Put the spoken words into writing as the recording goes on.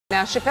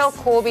Now, Chappelle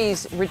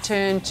Corby's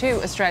return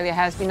to Australia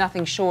has been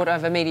nothing short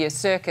of a media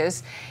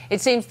circus.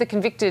 It seems the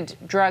convicted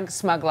drug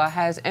smuggler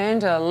has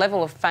earned a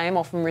level of fame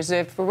often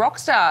reserved for rock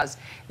stars.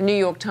 The New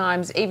York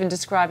Times even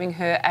describing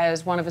her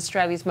as one of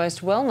Australia's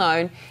most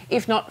well-known,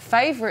 if not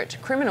favourite,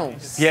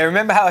 criminals. Yeah,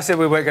 remember how I said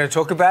we weren't going to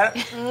talk about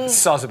it?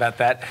 Soz about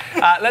that.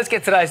 Let's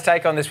get today's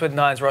take on this with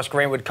Nine's Ross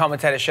Greenwood,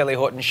 commentator Shelley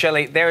Horton.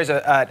 Shelley, there is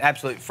an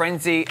absolute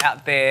frenzy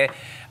out there.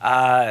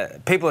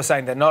 People are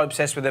saying they're not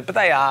obsessed with it, but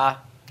they are.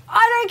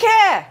 I don't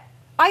care.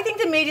 I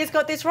think the media's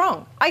got this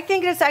wrong. I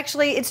think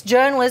it's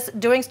journalists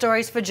doing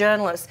stories for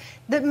journalists.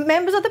 The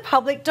members of the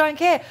public don't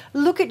care.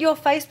 Look at your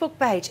Facebook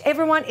page.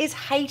 Everyone is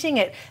hating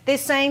it. They're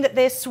saying that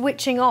they're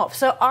switching off.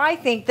 So I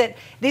think that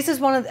this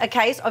is a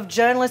case of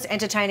journalists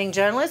entertaining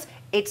journalists.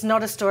 It's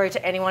not a story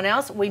to anyone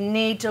else. We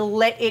need to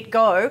let it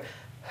go.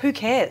 Who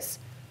cares?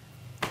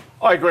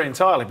 I agree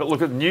entirely, but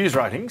look at the news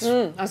ratings.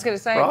 I was going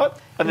to say, right?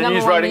 And the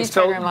news ratings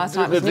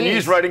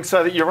news ratings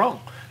say that you're wrong.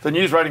 The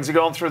news ratings are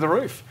gone through the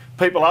roof.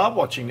 People are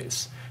watching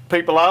this.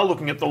 People are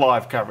looking at the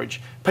live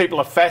coverage. People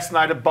are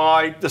fascinated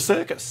by the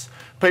circus.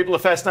 People are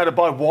fascinated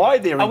by why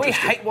they're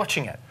interested. We hate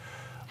watching it.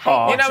 You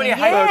know when you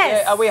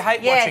hate we hate watching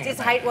it? Yes, it's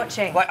hate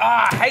watching. Like,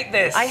 I hate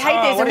this. I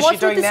hate this. And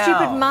what's with the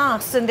stupid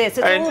masks and this?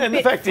 It's all and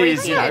the fact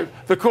is, you know,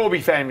 the Corby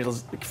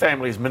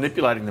family is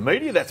manipulating the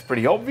media. That's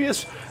pretty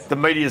obvious. The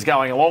media is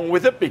going along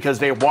with it because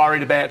they're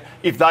worried about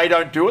if they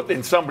don't do it,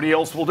 then somebody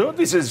else will do it.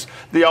 This is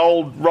the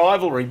old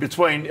rivalry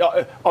between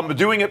I'm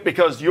doing it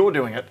because you're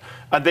doing it.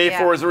 And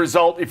therefore, as a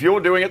result, if you're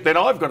doing it, then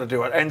I've got to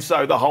do it. And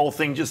so the whole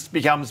thing just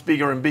becomes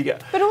bigger and bigger.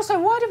 But also,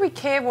 why do we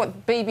care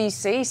what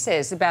BBC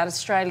says about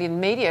Australian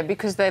media?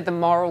 Because they're the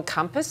moral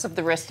compass of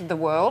the rest of the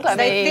world? I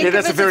mean,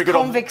 that's a very good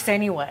convicts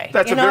anyway.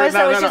 That's it's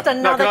just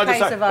another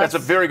case of us. That's a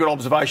very good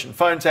observation.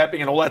 Phone tapping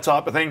and all that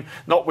type of thing,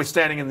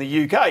 notwithstanding in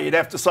the UK, you'd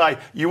have to say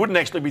you wouldn't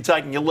actually be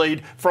taking a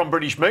lead from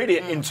British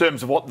media in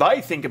terms of what they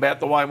think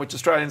about the way in which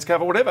Australians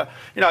cover whatever.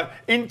 You know,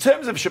 in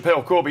terms of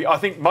Chappelle Corby, I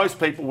think most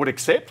people would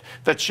accept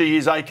that she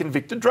is a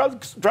convicted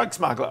drug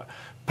smuggler.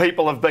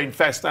 People have been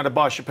fascinated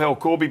by Chappelle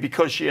Corby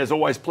because she has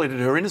always pleaded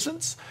her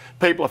innocence.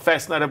 People are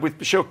fascinated with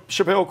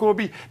Chappelle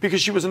Corby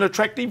because she was an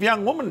attractive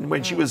young woman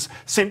when she was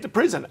sent to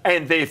prison,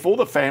 and therefore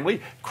the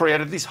family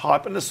created this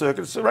hype and the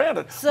circus around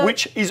it,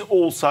 which is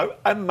also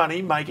a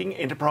money-making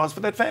enterprise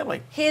for that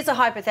family. Here's a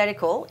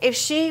hypothetical. If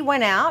she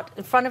went out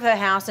in front of her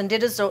house and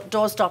did a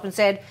doorstop and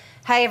said,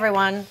 "Hey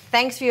everyone,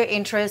 thanks for your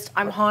interest.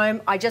 I'm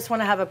home. I just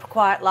want to have a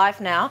quiet life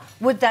now,"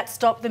 would that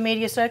stop the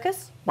media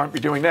circus? Won't be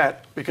doing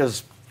that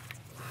because...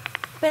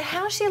 But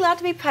how is she allowed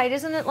to be paid?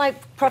 Isn't it like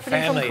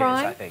profiting from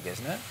crime? I think,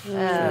 isn't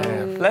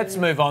it? Let's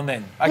move on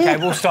then. Okay,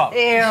 we'll stop.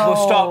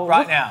 We'll stop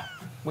right now.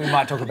 We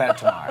might talk about it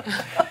tomorrow.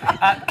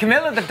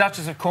 Camilla, the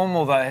Duchess of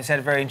Cornwall, though, has had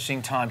a very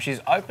interesting time. She's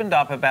opened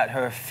up about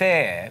her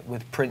affair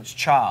with Prince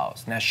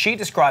Charles. Now, she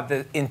described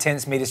the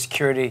intense media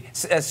scrutiny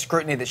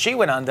that she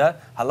went under,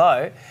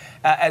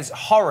 as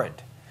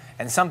horrid,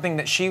 and something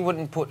that she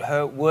wouldn't put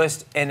her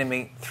worst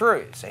enemy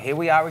through. So here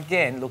we are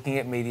again looking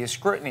at media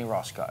scrutiny,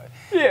 Roscoe.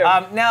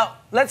 Yeah. Now,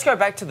 let's go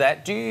back to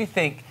that. Do you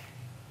think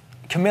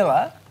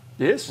Camilla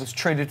was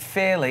treated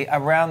fairly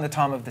around the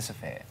time of this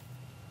affair?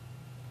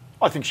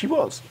 I think she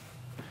was.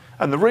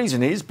 And the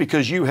reason is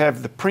because you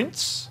have the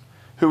Prince,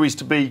 who is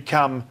to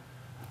become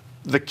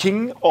the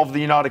King of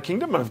the United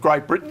Kingdom and of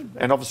Great Britain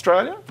and of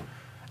Australia,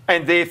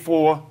 and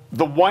therefore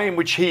the way in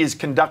which he is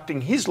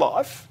conducting his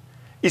life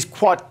is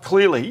quite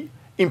clearly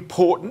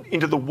important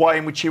into the way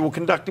in which he will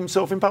conduct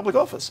himself in public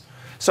office.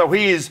 So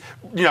he is,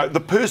 you know, the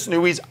person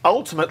who is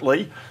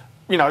ultimately,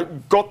 you know,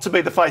 got to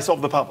be the face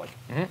of the public.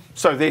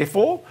 So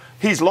therefore,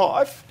 his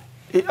life,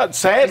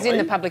 sadly, is in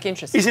the public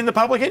interest. Is in the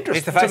public interest.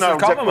 He's the face to know of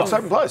the exactly what's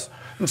taking place.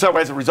 And so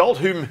as a result,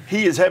 whom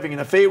he is having an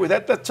affair with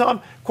at that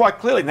time, quite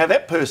clearly. Now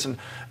that person,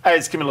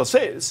 as Camilla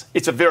says,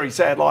 it's a very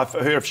sad life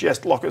for her if she has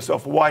to lock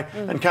herself away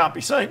and can't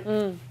be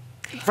seen.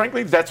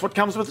 Frankly, that's what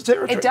comes with the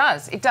territory. It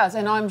does,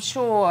 and I'm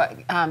sure,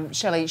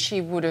 Shelley,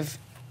 she would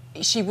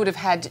have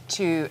had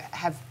to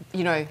have,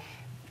 you know,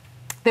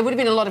 there would have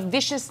been a lot of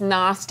vicious,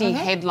 nasty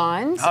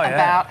headlines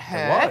about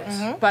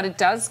her, but it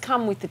does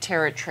come with the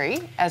territory,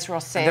 as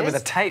Ross says. And there were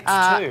the tapes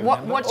too.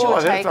 What's your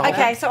take on that?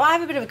 Okay, so I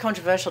have a bit of a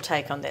controversial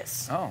take on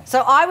this.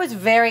 So I was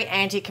very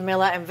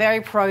anti-Camilla and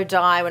very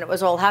pro-Di when it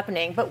was all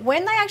happening, but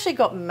when they actually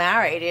got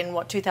married in,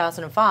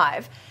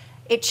 2005,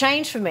 it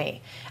changed for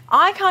me.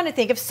 I kind of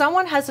think if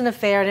someone has an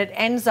affair and it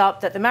ends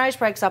up that the marriage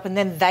breaks up and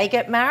then they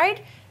get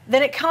married,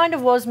 then it kind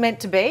of was meant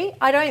to be.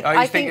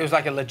 I think it was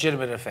like a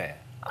legitimate affair?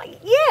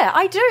 Yeah,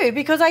 I do,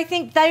 because I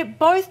think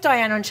both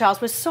Diana and Charles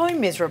were so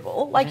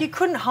miserable. Like, you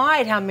couldn't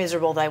hide how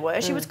miserable they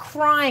were. She was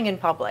crying in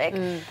public.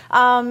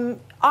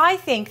 I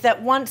think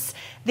that once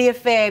the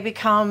affair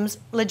becomes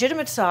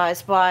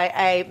legitimatised by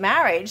a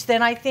marriage,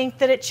 then I think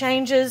that it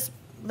changes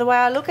the way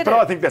I look at it. But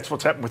I think that's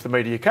what's happened with the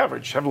media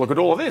coverage. Have a look at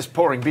all of this,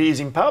 pouring beers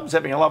in pubs,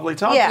 having a lovely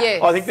time. Yeah.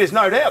 Yes. I think there's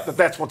no doubt that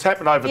that's what's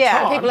happened over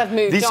time. People have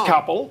moved on. This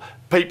couple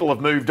people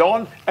have moved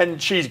on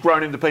and she's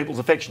grown into people's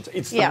affections.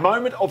 It's the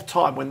moment of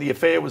time when the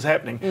affair was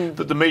happening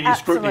that the media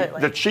scrutiny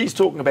that she's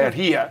talking about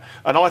here,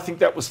 and I think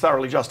that was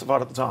thoroughly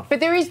justified at the time. But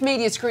there is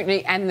media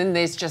scrutiny and then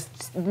there's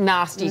just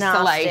nasty.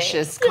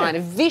 salacious, kind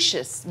of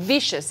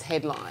vicious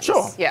headlines.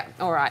 Sure. Yeah,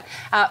 all right.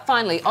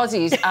 Finally,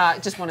 Aussies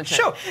just wanted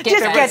to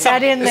get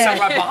that in there.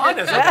 Right behind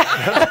us.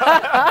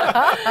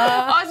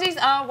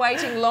 Aussies are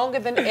waiting longer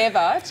than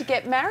ever to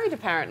get married,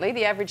 apparently.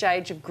 The average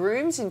age of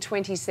grooms in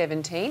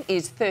 2017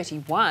 is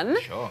 31,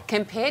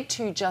 compared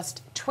to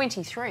just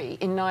 23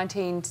 in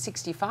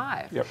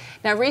 1965. Yep.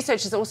 Now,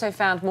 research has also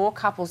found more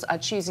couples are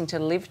choosing to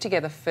live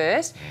together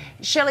first.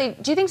 Shelley,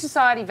 do you think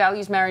society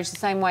values marriage the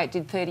same way it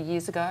did 30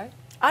 years ago?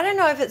 I don't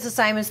know if it's the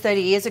same as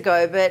 30 years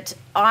ago, but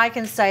I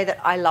can say that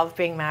I love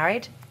being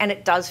married, and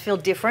it does feel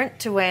different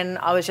to when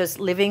I was just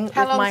living with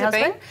my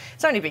husband.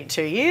 It's only been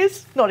 2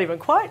 years, not even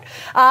quite.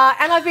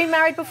 And I've been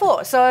married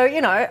before. So,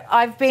 you know,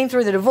 I've been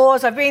through the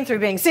divorce, I've been through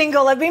being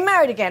single, I've been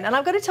married again. And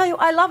I've got to tell you,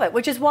 I love it,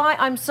 which is why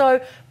I'm so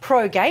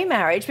pro-gay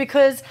marriage,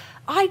 because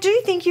I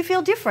do think you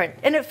feel different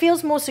and it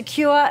feels more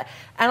secure,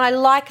 and I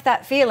like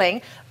that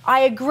feeling.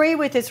 I agree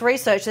with this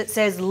research that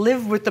says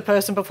live with the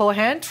person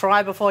beforehand,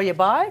 try before you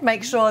buy,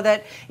 make sure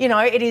that, you know,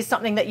 it is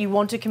something that you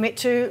want to commit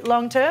to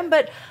long term.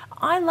 But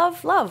I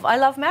love love. I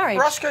love marriage.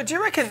 Roscoe, do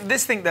you reckon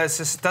this thing does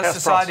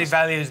society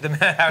values the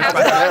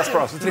house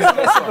prices?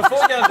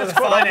 Before going to the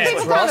finance,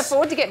 people can't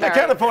afford to get married.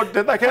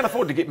 They can't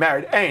afford to get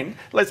married. And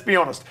let's be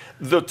honest,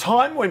 the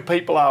time when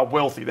people are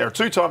wealthy, there are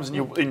two times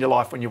in your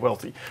life when you're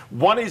wealthy.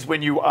 One is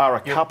when you are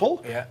a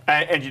couple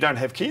and you don't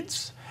have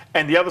kids.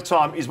 And the other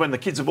time is when the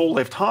kids have all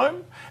left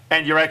home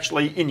and you're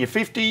actually in your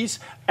 50s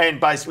and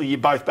basically you're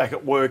both back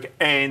at work,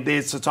 and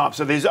there's the time.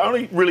 So there's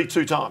only really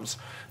two times.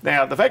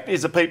 Now, the fact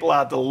is that people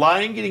are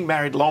delaying getting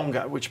married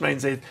longer, which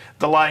means they're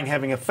delaying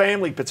having a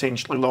family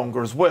potentially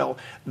longer as well.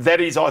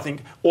 That is, I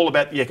think, all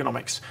about the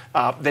economics.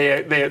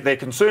 They're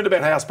concerned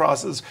about house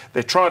prices.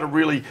 They're trying to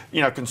really,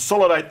 you know,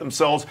 consolidate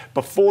themselves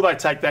before they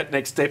take that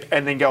next step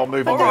and then go and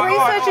move on. The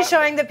research is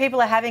showing that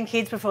people are having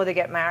kids before they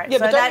get married. Yeah,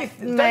 so but don't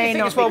you think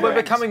as well be we're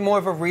becoming more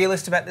of a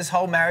realist about this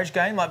whole marriage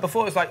game? Like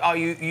before, it was like, oh,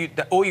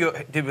 all you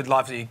did with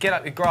life is you get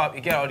up, you grow up,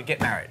 you get old, you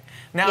get married.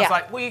 Now it's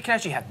like, well, you can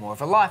actually have more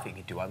of a life. You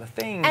can do other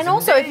things. And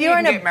also, if you're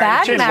in a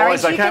bad marriage, you can leave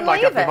it. They can't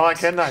make up their mind,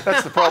 can they?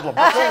 That's the problem.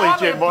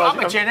 I'm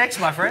a Gen X,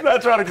 my friend.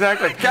 That's right,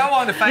 exactly. Go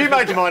on to Facebook. You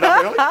made your mind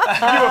up early.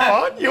 You were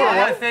fine. You were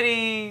right.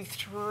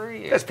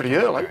 33. That's pretty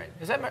early.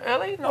 Is that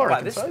early? Not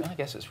like this. I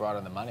guess it's right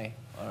on the money.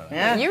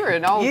 Yeah. You're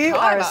an old timer. You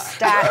are a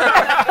stat.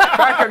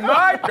 Back in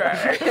my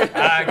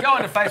day. Go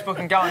on to Facebook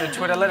and go on to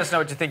Twitter. Let us know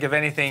what you think of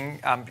anything.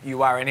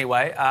 You are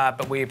anyway.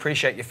 But we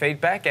appreciate your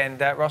feedback. And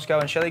Roscoe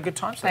and Shelley, good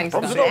times. Thanks.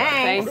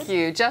 Thank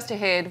you. Just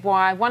ahead,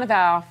 why one of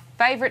our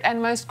favourite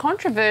and most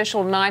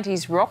controversial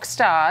 90s rock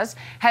stars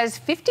has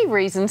 50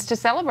 reasons to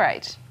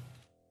celebrate.